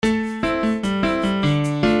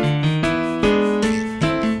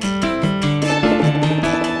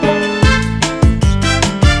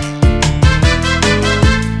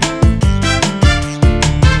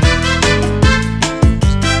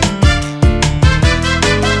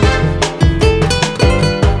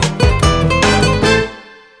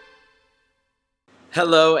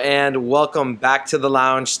Hello and welcome back to the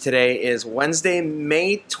lounge. Today is Wednesday,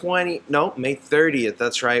 May 30th.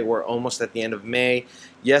 That's right. We're almost at the end of May.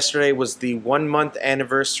 Yesterday was the 1 month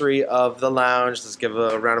anniversary of the lounge. Let's give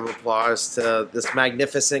a round of applause to this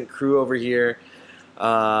magnificent crew over here.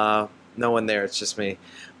 No one there. It's just me.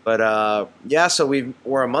 But yeah, so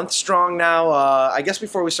we're a month strong now. I guess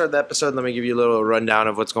before we start the episode, let me give you a little rundown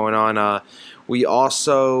of what's going on. I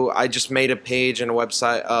just made a page and a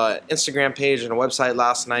website, Instagram page and a website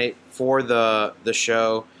last night for the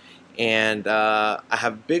show, and I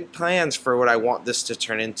have big plans for what I want this to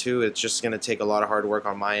turn into. It's just going to take a lot of hard work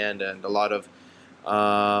on my end and a lot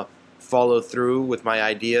of follow through with my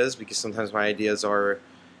ideas, because sometimes my ideas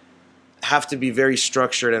have to be very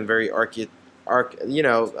structured and very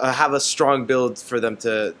have a strong build for them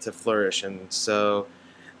to flourish. And so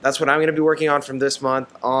that's what I'm going to be working on from this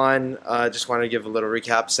month on. Just wanted to give a little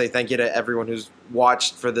recap, say thank you to everyone who's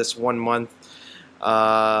watched for this 1 month.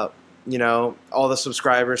 All the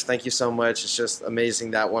subscribers, thank you so much. It's just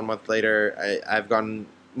amazing that 1 month later I've gotten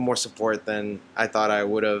more support than I thought I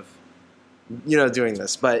would have, doing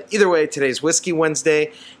this. But either way, today's Whiskey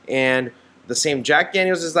Wednesday, and the same Jack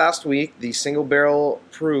Daniels as last week, the single barrel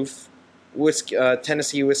proof whiskey,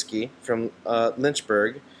 Tennessee whiskey from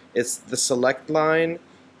Lynchburg. It's the Select line,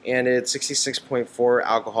 and it's 66.4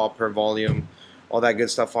 alcohol per volume, all that good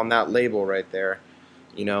stuff on that label right there.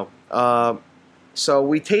 So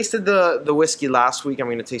we tasted the whiskey last week. I'm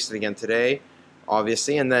going to taste it again today,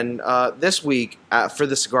 obviously. And then this week, for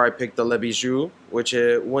the cigar, I picked the Le Bijou, which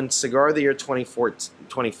won Cigar of the Year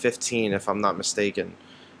 2015, if I'm not mistaken.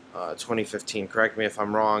 2015, correct me if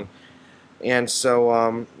I'm wrong. And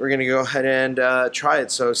so we're going to go ahead and try it.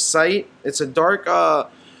 So Sight, it's a dark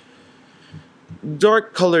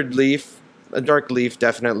colored leaf, a dark leaf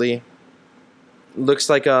definitely. Looks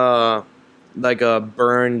like a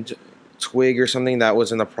burned twig or something that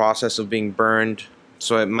was in the process of being burned.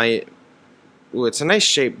 So it might. Ooh, it's a nice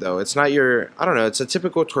shape though. It's not it's a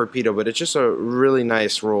typical torpedo, but it's just a really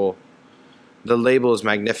nice roll. The label is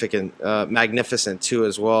magnificent too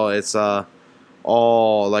as well. It's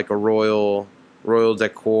all like a royal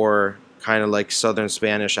decor, kind of like Southern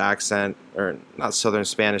Spanish accent, or not Southern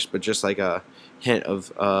Spanish, but just like a hint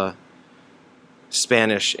of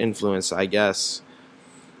Spanish influence, I guess.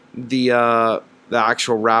 The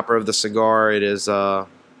actual wrapper of the cigar, it is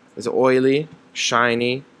oily,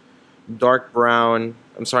 shiny, dark brown.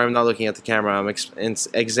 I'm sorry, I'm not looking at the camera. I'm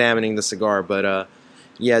examining the cigar, but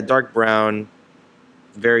yeah, dark brown,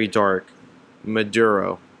 very dark,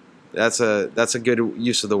 Maduro. That's a good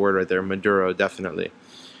use of the word right there, Maduro, definitely.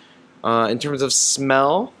 In terms of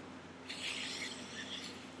smell,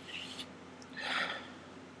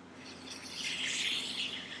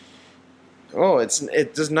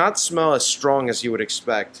 it does not smell as strong as you would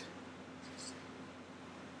expect.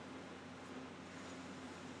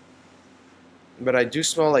 But I do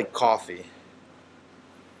smell like coffee.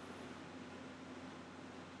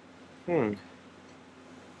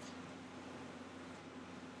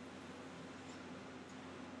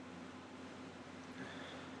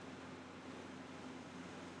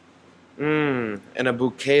 And a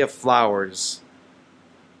bouquet of flowers.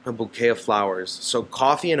 A bouquet of flowers. So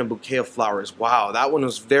coffee and a bouquet of flowers. Wow, that one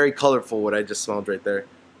was very colorful, what I just smelled right there.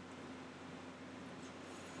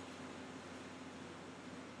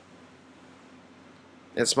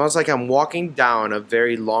 It smells like I'm walking down a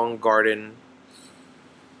very long garden,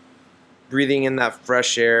 breathing in that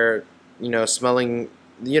fresh air, smelling,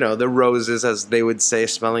 the roses, as they would say,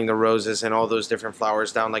 smelling the roses and all those different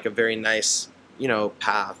flowers down like a very nice,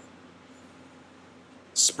 path.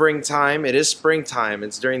 Springtime. It is springtime.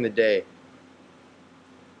 It's during the day.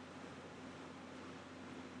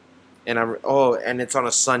 And and it's on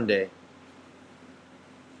a Sunday.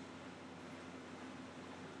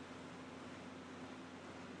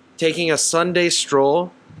 Taking a Sunday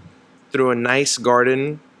stroll through a nice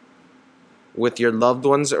garden with your loved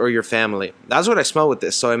ones or your family. That's what I smell with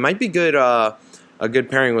this. So it might be good, a good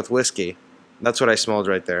pairing with whiskey. That's what I smelled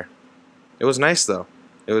right there. It was nice though.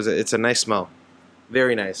 It's a nice smell.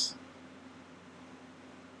 Very nice.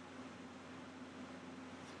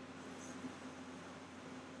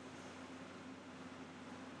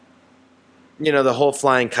 The whole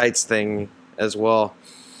flying kites thing as well.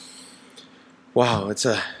 Wow, it's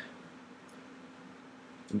a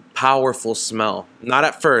powerful smell. Not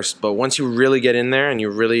at first, but once you really get in there and you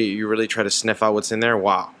really try to sniff out what's in there,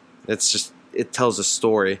 wow. It tells a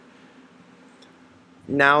story.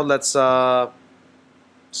 Now let's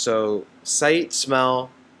so sight, smell,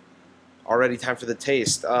 already time for the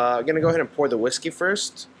taste. I'm going to go ahead and pour the whiskey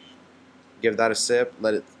first. Give that a sip.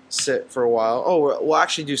 Let it sit for a while. Oh, we'll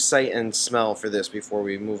actually do sight and smell for this before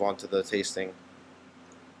we move on to the tasting.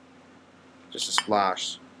 Just a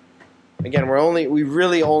splash. Again, we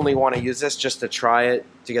really only want to use this just to try it,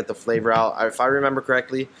 to get the flavor out. If I remember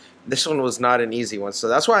correctly, this one was not an easy one, so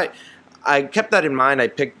that's why I kept that in mind. I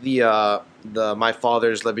picked the my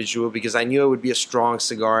father's Le Bijou because I knew it would be a strong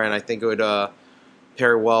cigar, and I think it would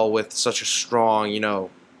pair well with such a strong,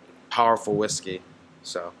 powerful whiskey.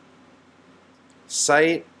 So,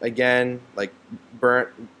 sight again, like burnt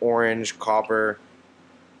orange, copper.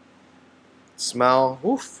 Smell,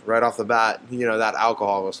 oof, right off the bat, that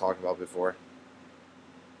alcohol I was talking about before.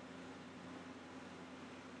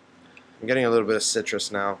 I'm getting a little bit of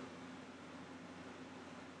citrus now.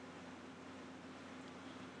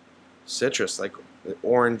 Citrus, like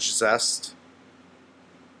orange zest.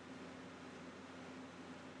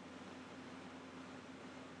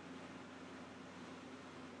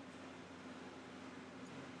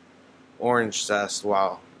 Orange zest,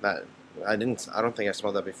 wow. I don't think I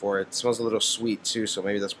smelled that before. It smells a little sweet too, so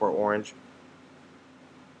maybe that's Port Orange.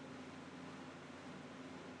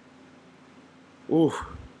 Ooh,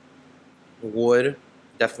 wood.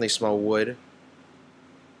 Definitely smell wood.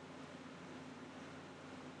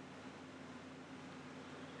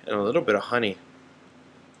 And a little bit of honey.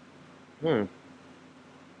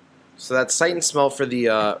 So that's sight and smell for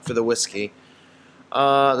the whiskey.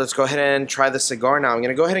 Let's go ahead and try the cigar now. I'm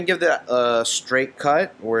gonna go ahead and give that a straight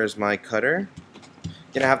cut. Where's my cutter?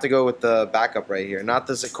 Gonna have to go with the backup right here. Not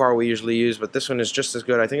the Cigars we usually use, but this one is just as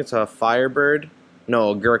good. I think it's a Firebird.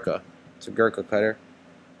 No, a Gurkha. It's a Gurkha cutter.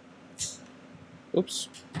 Oops.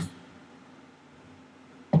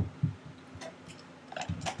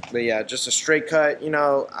 But yeah, just a straight cut.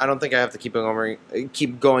 I don't think I have to keep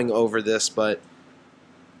going over this, but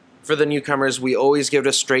for the newcomers, we always give it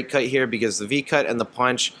a straight cut here because the V cut and the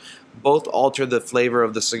punch both alter the flavor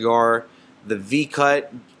of the cigar. The V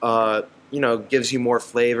cut, gives you more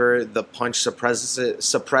flavor. The punch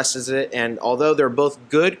suppresses it, and although they're both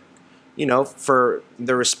good, for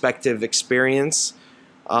their respective experience,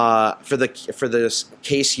 for the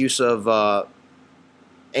case use of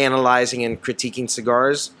analyzing and critiquing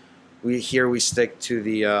cigars, we stick to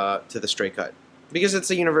the straight cut because it's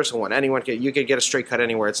a universal one. You could get a straight cut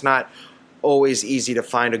anywhere. It's not always easy to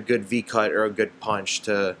find a good V cut or a good punch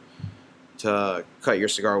to cut your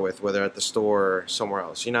cigar with, whether at the store or somewhere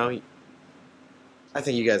else. I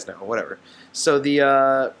think you guys know. Whatever. So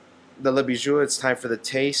the Le Bijou, it's time for the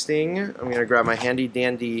tasting. I'm gonna grab my handy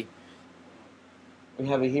dandy. We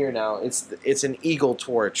have it here now. It's an Eagle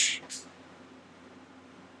Torch.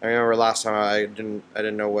 I remember last time I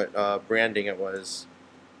didn't know what branding it was.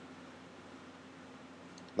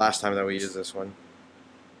 Last time that we used this one.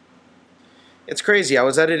 It's crazy. I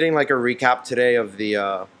was editing like a recap today of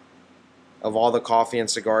of all the coffee and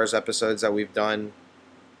cigars episodes that we've done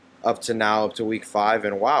up to now, up to week 5,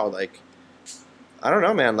 and wow, like I don't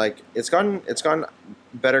know, man. Like it's gone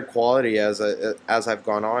better quality as I've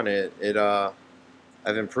gone on.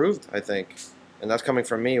 I've improved, I think, and that's coming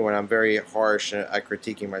from me when I'm very harsh at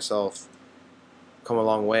critiquing myself. Come a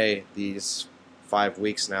long way these 5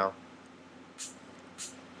 weeks now.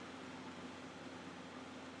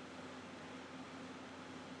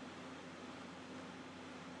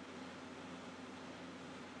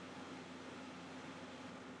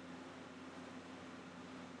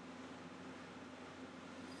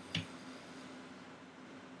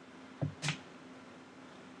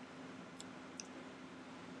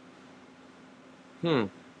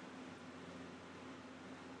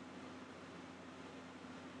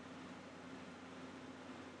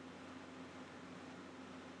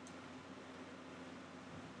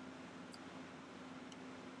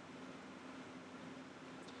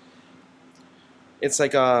 It's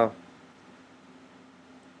like a,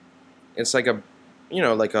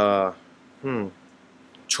 like a,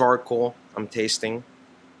 charcoal. I'm tasting.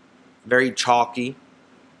 Very chalky.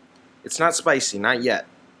 It's not spicy, not yet.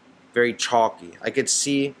 Very chalky. I could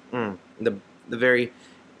see the very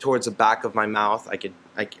towards the back of my mouth. I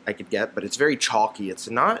could get, but it's very chalky. It's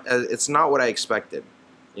not what I expected.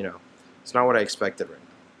 It's not what I expected right now.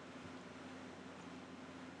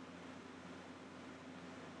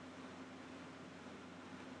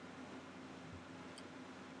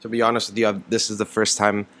 To be honest with you, this is the first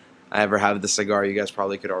time I ever have the cigar. You guys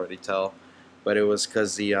probably could already tell, but it was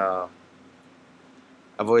because I've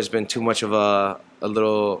always been too much of a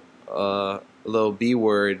little B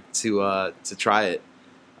word to try it.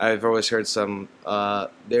 I've always heard some that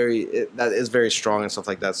is very strong and stuff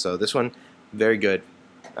like that. So this one, very good.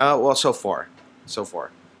 Well, so far.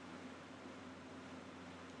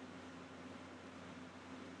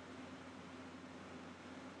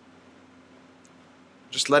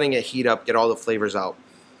 Just letting it heat up, get all the flavors out.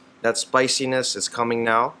 That spiciness is coming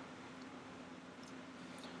now.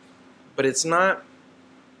 But it's not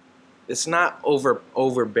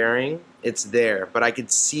overbearing. It's there, but I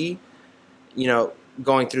could see,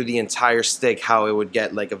 going through the entire stick how it would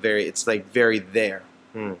get like it's like very there.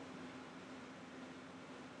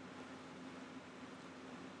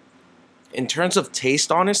 In terms of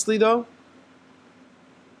taste, honestly though,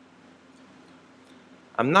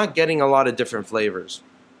 I'm not getting a lot of different flavors,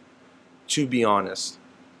 to be honest.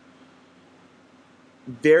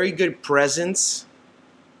 Very good presence,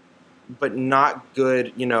 but not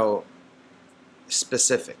good,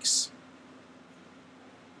 specifics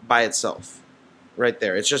by itself. Right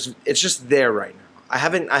there. It's just there right now. I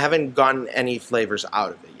haven't gotten any flavors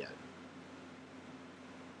out of it yet.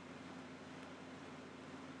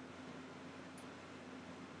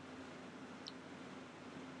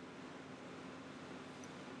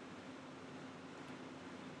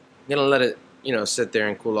 I'm gonna let it, sit there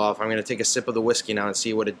and cool off. I'm gonna take a sip of the whiskey now and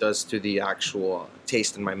see what it does to the actual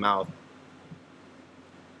taste in my mouth.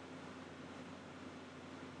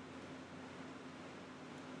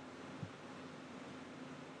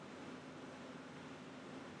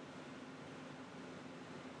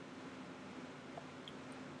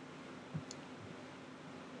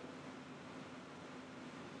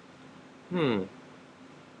 Hmm.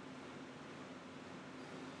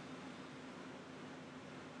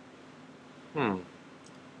 Hmm.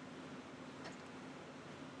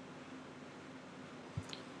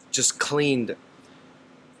 Just cleaned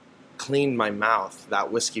my mouth.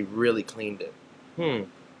 That whiskey really cleaned it. Hmm.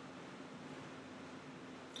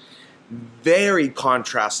 Very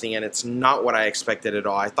contrasting, and it's not what I expected at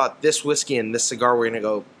all. I thought this whiskey and this cigar were gonna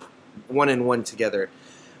go one and one together,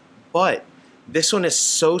 but this one is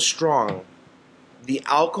so strong. The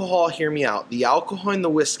alcohol, hear me out. The alcohol in the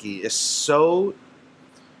whiskey is so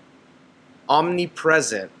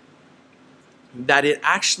omnipresent that it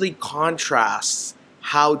actually contrasts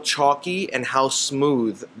how chalky and how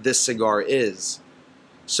smooth this cigar is.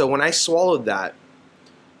 So when I swallowed that,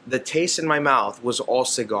 the taste in my mouth was all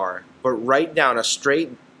cigar, but right down a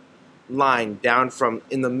straight line down from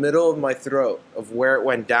in the middle of my throat of where it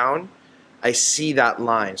went down, I see that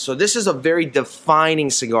line. So this is a very defining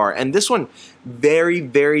cigar, and this one very,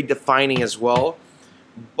 very defining as well.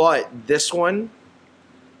 But this one,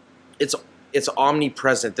 it's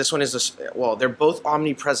omnipresent. This one is they're both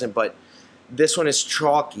omnipresent, but this one is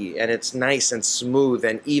chalky and it's nice and smooth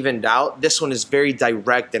and evened out. This one is very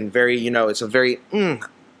direct and very, it's a very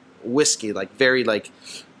whiskey, like very like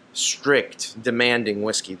strict, demanding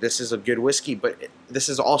whiskey. This is a good whiskey, but this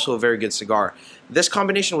is also a very good cigar. This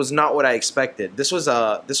combination was not what I expected. This was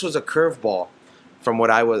a curveball from what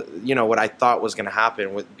what I thought was going to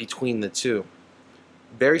happen between the two.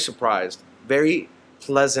 Very surprised. Very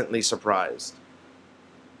pleasantly surprised.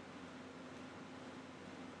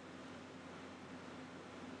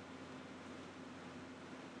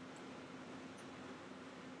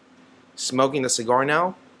 Smoking the cigar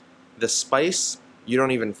now, the spice, you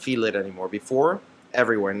don't even feel it anymore. Before,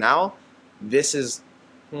 everywhere. Now, this is,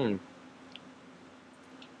 the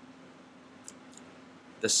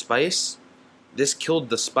spice, this killed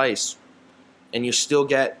the spice. And you still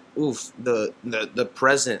get, the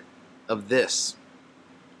present of this.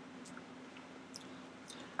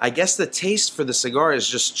 I guess the taste for the cigar is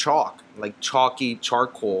just chalk, like chalky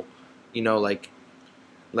charcoal, like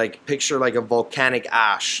picture like a volcanic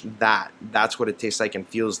ash. That's what it tastes like and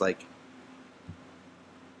feels like.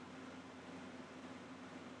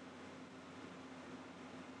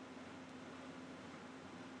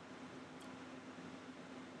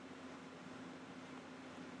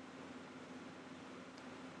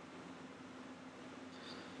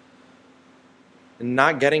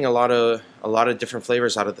 Not getting a lot of different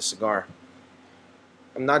flavors out of the cigar.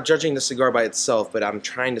 I'm not judging the cigar by itself, but I'm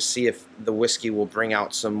trying to see if the whiskey will bring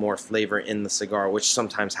out some more flavor in the cigar, which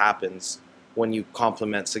sometimes happens when you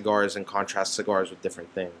complement cigars and contrast cigars with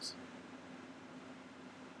different things.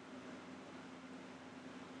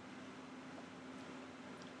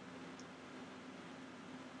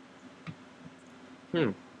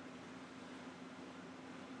 Hmm.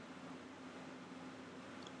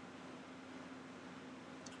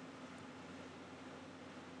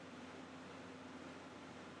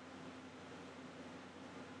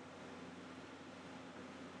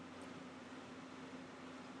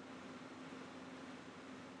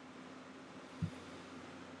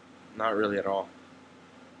 Not really at all.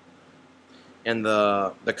 And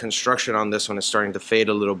the construction on this one is starting to fade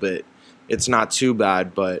a little bit. It's not too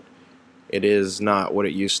bad, but it is not what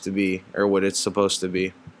it used to be or what it's supposed to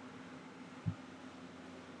be.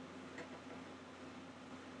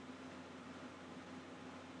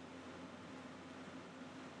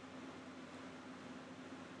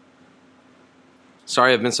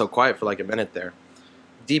 Sorry I've been so quiet for like a minute there.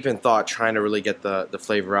 Deep in thought, trying to really get the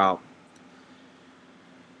flavor out.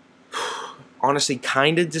 Honestly,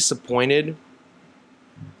 kind of disappointed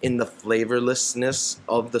in the flavorlessness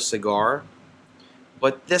of the cigar.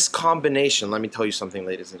 But this combination, let me tell you something,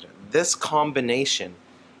 ladies and gentlemen. This combination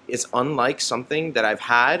is unlike something that I've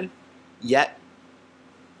had yet,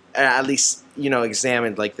 at least,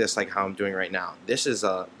 examined like this, like how I'm doing right now. This was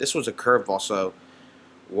a curveball, so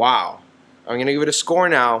wow. I'm gonna give it a score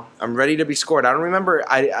now. I'm ready to be scored. I don't remember.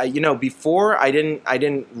 Before I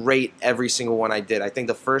didn't rate every single one I did. I think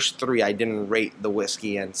the first 3 I didn't rate the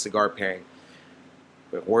whiskey and cigar pairing.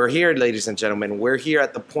 But we're here, ladies and gentlemen. We're here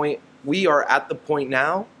at the point. We are at the point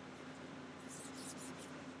now.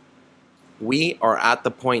 We are at the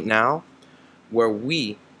point now where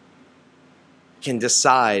we can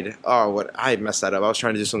decide. Oh, what I messed that up. I was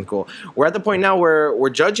trying to do something cool. We're at the point now where we're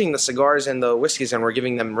judging the cigars and the whiskeys, and we're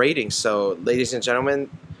giving them ratings. So, ladies and gentlemen,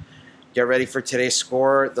 get ready for today's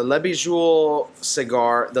score. The Le Bijou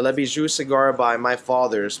cigar by My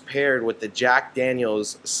Father's, paired with the Jack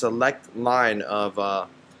Daniel's select line of, I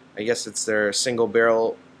guess it's their single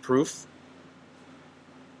barrel proof.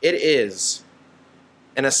 It is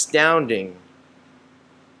an astounding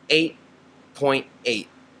 8.8.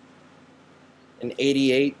 An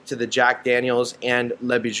 88 to the Jack Daniel's and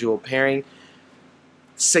Le Bijou pairing.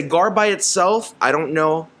 Cigar by itself, I don't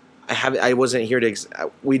know. I wasn't here to.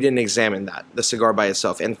 We didn't examine that, the cigar by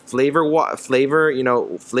itself, and flavor wise,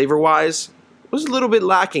 was a little bit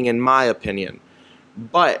lacking in my opinion.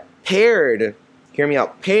 But paired, hear me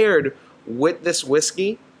out. Paired with this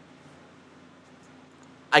whiskey,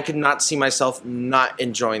 I could not see myself not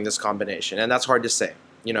enjoying this combination, and that's hard to say.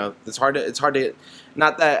 It's hard to,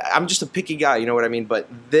 not that I'm just a picky guy, you know what I mean? But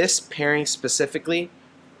this pairing specifically,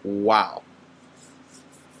 wow.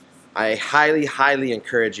 I highly, highly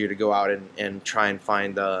encourage you to go out and try and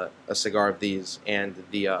find a cigar of these and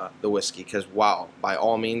the whiskey, because wow, by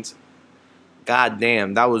all means,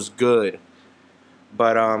 goddamn, that was good.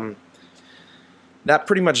 But that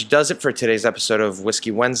pretty much does it for today's episode of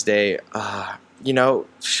Whiskey Wednesday. Wow,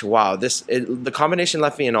 the combination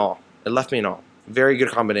left me in awe. It left me in awe. Very good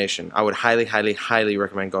combination. I would highly, highly, highly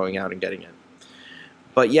recommend going out and getting it.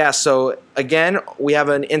 But yeah, so again, we have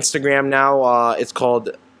an Instagram now. It's called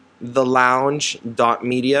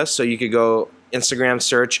thelounge.media. So you could go Instagram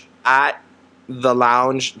search at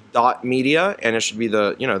thelounge.media, and it should be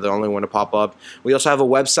the only one to pop up. We also have a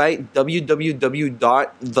website,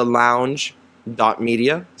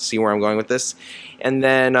 www.thelounge.media. See where I'm going with this. And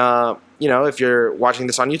then, if you're watching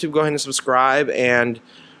this on YouTube, go ahead and subscribe and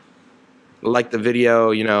like the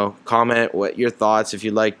video, comment what your thoughts if you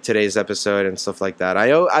like today's episode and stuff like that.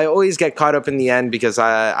 I always get caught up in the end because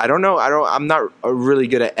I'm not really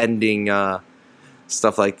good at ending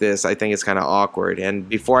stuff like this. I think it's kind of awkward. And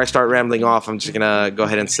before I start rambling off, I'm just gonna go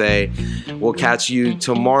ahead and say we'll catch you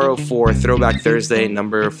tomorrow for Throwback Thursday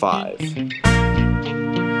number 5.